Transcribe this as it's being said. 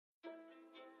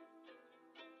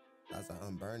Zaza,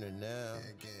 I'm burning now.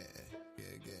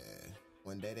 Yeah.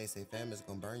 One day they say fam is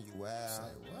gonna burn you out. Say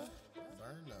what?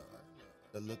 Burn up.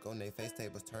 The look on their face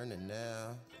tables turning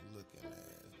now. Looking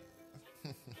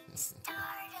at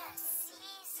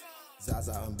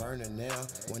Zaza, I'm burning now.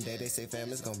 One day they say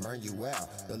fam is gonna burn you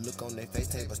out. The look on their face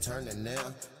tables turning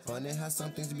now. Funny how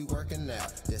some things be working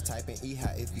out. Just type in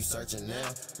E-Hot if you searching now.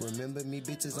 Remember me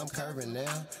bitches, I'm curving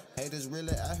now. Haters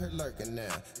really out here lurking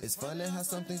now. It's funny how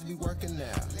some things be working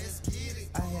out. Let's get it.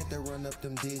 I had to run up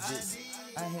them digits.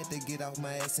 I had to get off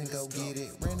my ass and go get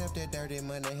it. Ran up that dirty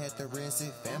money, had to rinse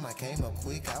it. Fam, I came up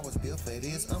quick, I was built for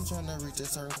this. I'm tryna reach a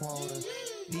certain quota.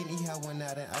 Didn't eat how went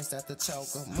out and iced out the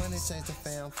choker. Money changed the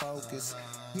fam focus.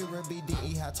 Here it be, didn't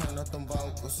eat how turn up them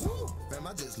vocals. Woo, fam,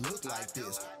 I just look like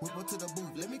this. Whip up to the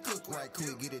booth, let me cook right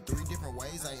quick. Get it 3 different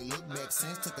ways, I ain't looked back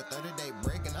since. Took a 30-day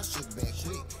break and I shook back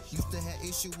quick. Used to have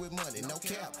issue with money, no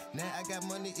cap. Now I got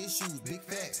money issues, big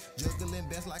facts. Juggling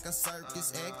best like a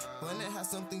circus act. Funny how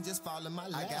something just fall in my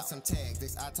lap. I got some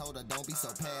tactics, I told her don't be so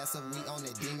passive. We on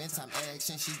that demon time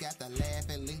action. She got the laugh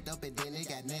and linked up and then it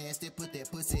got nasty. Put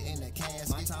that pussy in the casket.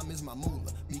 My time is my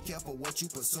moolah. Be careful what you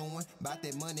pursuing. About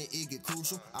that money, it get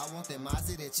crucial. I want that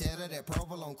Mozzie, that cheddar, that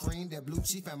provolone cream, that blue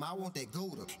chief, and I want that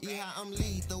Gouda. Yeah, I'm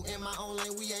lethal. In my own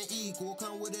lane, we ain't equal.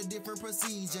 Come with a different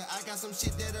procedure. I got some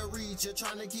shit that'll reach you.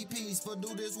 Trying to keep peaceful.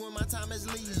 Do this when my time is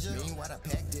leisure. Meanwhile, the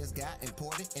pack just got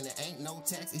imported, and it ain't no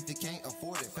tax if you can't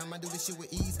afford it. Fam, I do this shit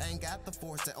with ease. I ain't got the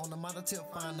force. That on the model tip,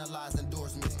 finalize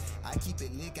endorsements. I keep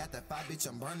it lit. Got that 5 bitch,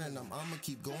 I'm burning them. I'ma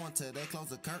keep going till they close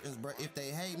the curtains, bruh. If they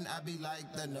hating, I be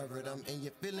like the nerve of them. And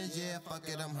your feelings, yeah, fuck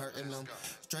it, I'm hurting them.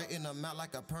 Straighten them out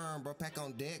like a perm, bro. Pack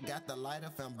on deck, got the light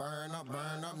up and burn up.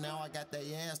 Now I got their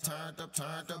ass turned up.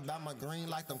 By my green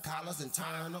like them collars and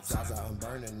turnips. Zaza, I'm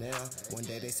burning now. One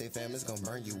day they say fam is gonna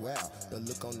burn you out. The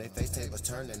look on their face tables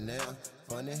turning now.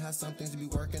 Funny how some things be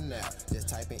working out. Just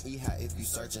type in E-Hot if you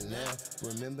searching now.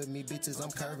 Remember me bitches,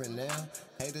 I'm curving now.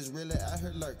 Haters really out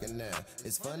here lurking now.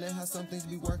 It's funny how some things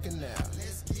be working out.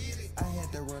 Let's get it. I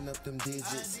had to run up them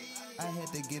digits. I had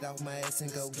to get off my ass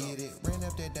and go get it. Ran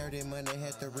up that dirty money,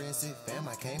 had to rinse it. Fam,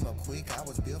 I came up quick, I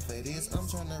was built for this. I'm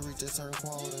tryna reach a certain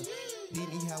quota.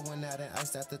 Didn't eat how went out and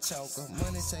iced out the choker.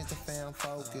 Money changed the fam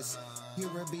focus. Here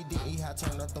it be, didn't eat how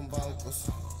turn up them vocals.